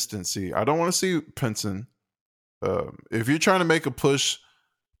consistency. I don't want to see Pinson. If you're trying to make a push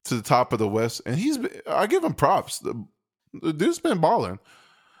to the top of the West, and I give him props. The dude's been balling.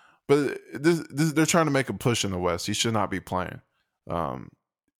 But they're trying to make a push in the West. He should not be playing. And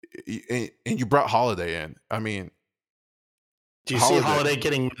you brought Holiday in. I mean, do you see Holiday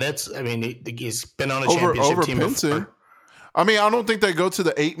getting minutes? I mean, he's been on a championship team before. I mean, I don't think they go to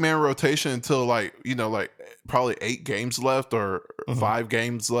the 8-man rotation until probably 8 games left or 5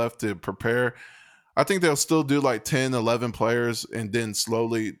 games left to prepare. I think they'll still do like 10, 11 players and then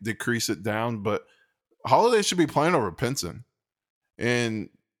slowly decrease it down. But Holiday should be playing over Pinson. And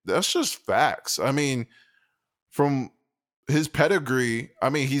that's just facts. I mean, from his pedigree, I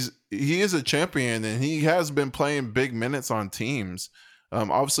mean, he is a champion and he has been playing big minutes on teams.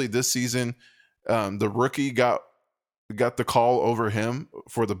 Obviously, this season, the rookie got the call over him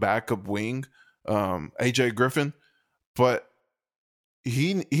for the backup wing, AJ Griffin, but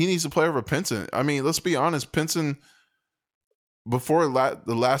he needs to play over Pinson. I mean, let's be honest, Pinson before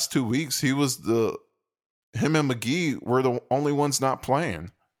the last 2 weeks, him and McGee were the only ones not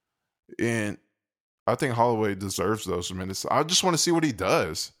playing, and I think Holloway deserves those minutes. I just want to see what he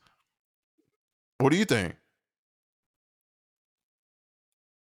does. What do you think?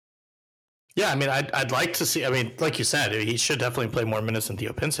 Yeah, I mean, I'd like to see. I mean, like you said, he should definitely play more minutes than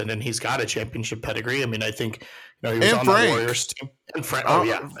Theo Pinson, and he's got a championship pedigree. I mean, I think he was on the Warriors team. And Frank,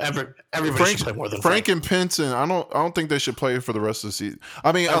 everybody should play more than Frank and Pinson. I don't think they should play for the rest of the season.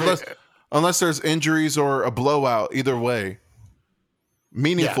 I mean, unless there's injuries or a blowout. Either way,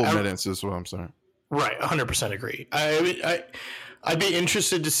 meaningful minutes is what I'm saying. Right, 100% agree. I'd be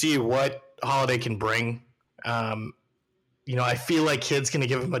interested to see what Holiday can bring. I feel like Kidd's going to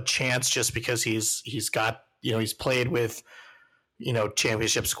give him a chance just because he's got, he's played with,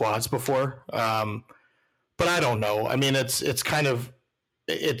 championship squads before. But I don't know. I mean, it's kind of,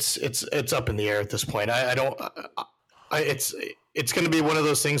 it's up in the air at this point. It's going to be one of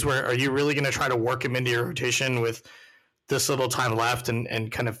those things where, are you really going to try to work him into your rotation with this little time left and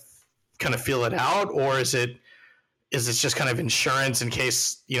kind of feel it out? Or is it just kind of insurance in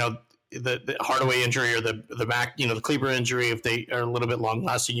case, the Hardaway injury or the Kleber injury, if they are a little bit long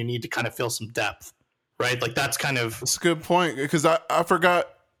lasting, you need to kind of feel some depth, right? Like that's a good point, because I forgot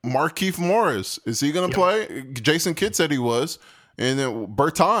Markieff Morris. Is he going to play? Jason Kidd said he was, and then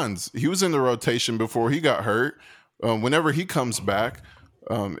Bertans, he was in the rotation before he got hurt. Whenever he comes back,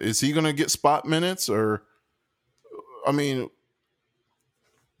 is he going to get spot minutes? Or, I mean,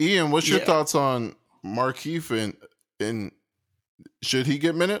 Ian, what's your thoughts on Markieff and should he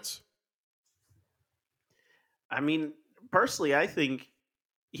get minutes? I mean, personally, I think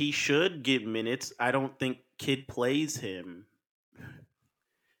he should get minutes. I don't think Kidd plays him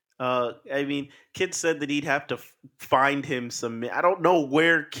I mean, Kid said that he'd have to find him some. I don't know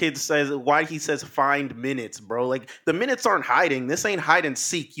where Kid says why he says find minutes, bro. Like the minutes aren't hiding. This ain't hide and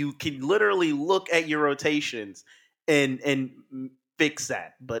seek. You can literally look at your rotations and fix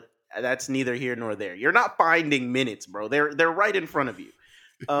that. But that's neither here nor there. You're not finding minutes, bro. They're right in front of you.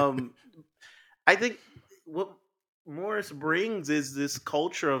 I think what Morris brings is this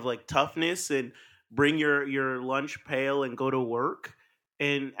culture of like toughness and bring your lunch pail and go to work.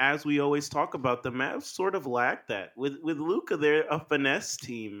 And as we always talk about, the Mavs sort of lack that. With Luka, they're a finesse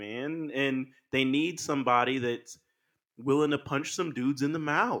team, man, and they need somebody that's willing to punch some dudes in the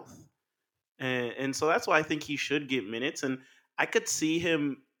mouth. And so that's why I think he should get minutes. And I could see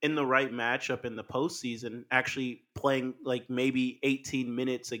him in the right matchup in the postseason actually playing like maybe 18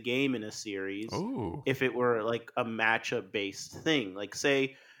 minutes a game in a series. Ooh. If it were like a matchup based thing. Like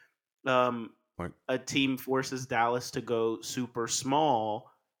say a team forces Dallas to go super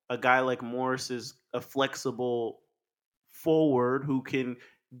small, a guy like Morris is a flexible forward who can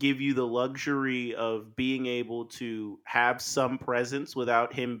give you the luxury of being able to have some presence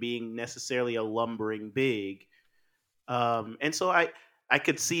without him being necessarily a lumbering big. And so I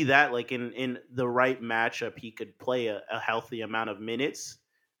could see that like in the right matchup, he could play a healthy amount of minutes.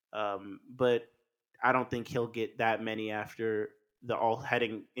 But I don't think he'll get that many after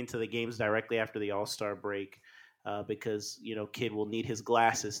heading into the games directly after the All-Star break, because Kid will need his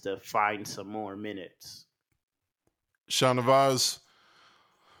glasses to find some more minutes. Shanavaz,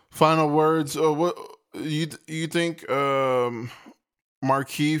 final words. What you think?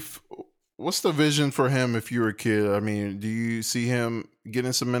 Markieff, what's the vision for him if you were a kid? I mean, do you see him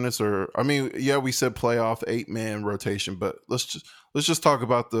getting some minutes, or I mean, yeah, we said playoff 8-man rotation, but let's just talk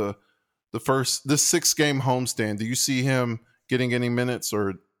about this 6-game homestand. Do you see him getting any minutes,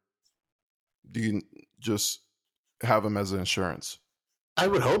 or do you just have him as an insurance? I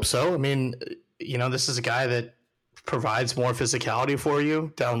would hope so. I mean, this is a guy that provides more physicality for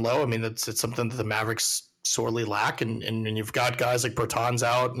you down low. I mean, it's something that the Mavericks sorely lack, and you've got guys like Bertans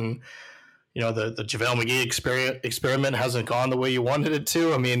out, and the JaVale McGee experiment hasn't gone the way you wanted it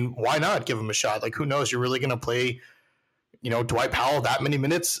to. I mean, why not give him a shot? Like, who knows? You're really going to play Dwight Powell that many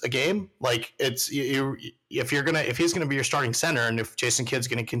minutes a game? Like, it's if he's gonna be your starting center, and if Jason Kidd's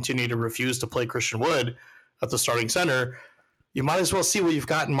gonna continue to refuse to play Christian Wood at the starting center, you might as well see what you've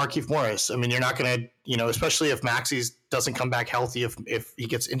got in Markieff Morris. I mean, you're not gonna, especially if Maxey doesn't come back healthy, if he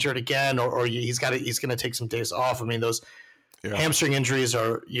gets injured again, or he's gonna take some days off. I mean, those hamstring injuries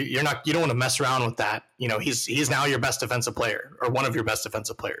are you don't want to mess around with that. He's now your best defensive player, or one of your best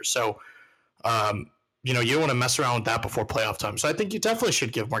defensive players. So you don't want to mess around with that before playoff time. So I think you definitely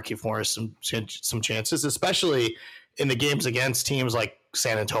should give Markieff Morris some chances, especially in the games against teams like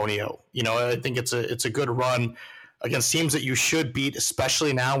San Antonio. I think it's a good run against teams that you should beat,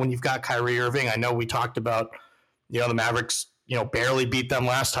 especially now when you've got Kyrie Irving. I know we talked about, the Mavericks, barely beat them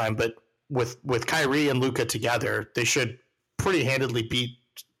last time, but with Kyrie and Luka together, they should pretty handedly beat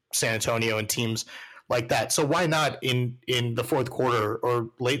San Antonio and teams like that. So why not in the fourth quarter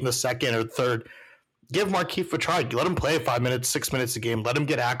or late in the second or third, give Markieff a try. Let him play 5 minutes, 6 minutes a game. Let him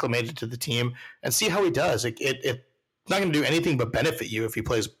get acclimated to the team and see how he does. It's not going to do anything but benefit you if he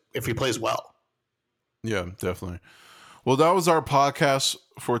plays well. Yeah, definitely. Well, that was our podcast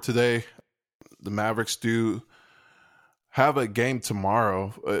for today. The Mavericks do have a game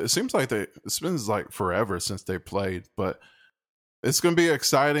tomorrow. It seems like it's been like forever since they played, but it's going to be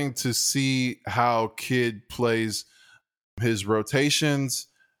exciting to see how Kidd plays his rotations,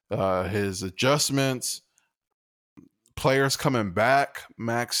 his adjustments, players coming back,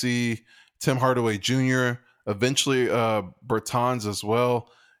 Maxey, Tim Hardaway Jr., eventually Bertans as well,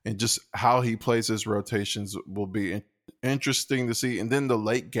 and just how he plays his rotations will be interesting to see. And then the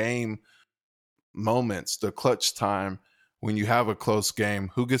late game moments, the clutch time, when you have a close game,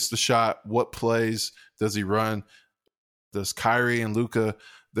 who gets the shot, what plays does he run, does Kyrie and Luka,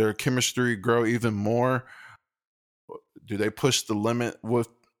 their chemistry grow even more? Do they push the limit with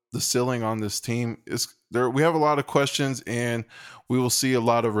the ceiling on this team? We have a lot of questions, and we will see a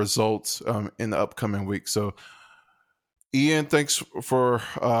lot of results in the upcoming week. So, Ian, thanks for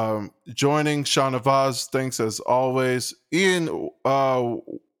joining. Shanavaz, thanks as always. Ian,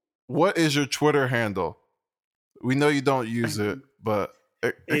 what is your Twitter handle? We know you don't use it, but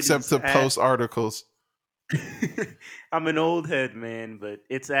except to post articles. I'm an old head, man, but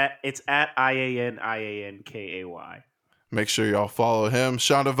it's at IANKAY. Make sure y'all follow him.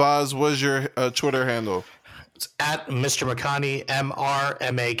 Shanavaz, what's your Twitter handle? It's at Mr. Makani,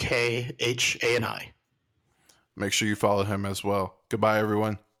 MrMakhani. Make sure you follow him as well. Goodbye,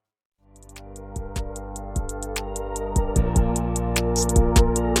 everyone.